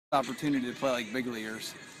Opportunity to play like big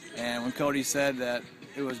leaguers, and when Cody said that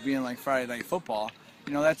it was being like Friday Night Football,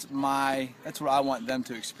 you know, that's what I want them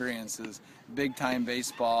to experience, is big time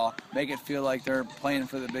baseball, make it feel like they're playing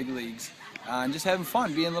for the big leagues, and just having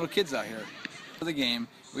fun being little kids out here. For the game,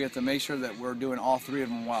 we have to make sure that we're doing all three of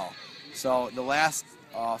them well. So the last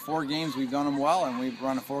 4 games we've done them well, and we've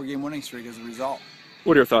run a 4-game winning streak as a result.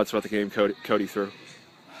 What are your thoughts about the game Cody threw?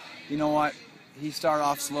 You know what? He started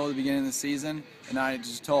off slow at the beginning of the season, and I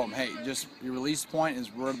just told him, hey, just your release point is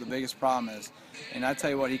where the biggest problem is. And I tell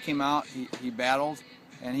you what, he came out, he battled,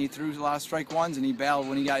 and he threw a lot of strike ones, and he battled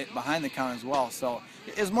when he got behind the count as well. So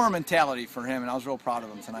it's more mentality for him, and I was real proud of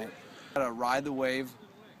him tonight. Got to ride the wave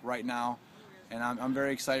right now, and I'm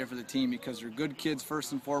very excited for the team because they're good kids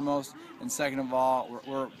first and foremost, and second of all,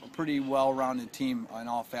 we're a pretty well-rounded team in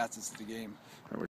all facets of the game.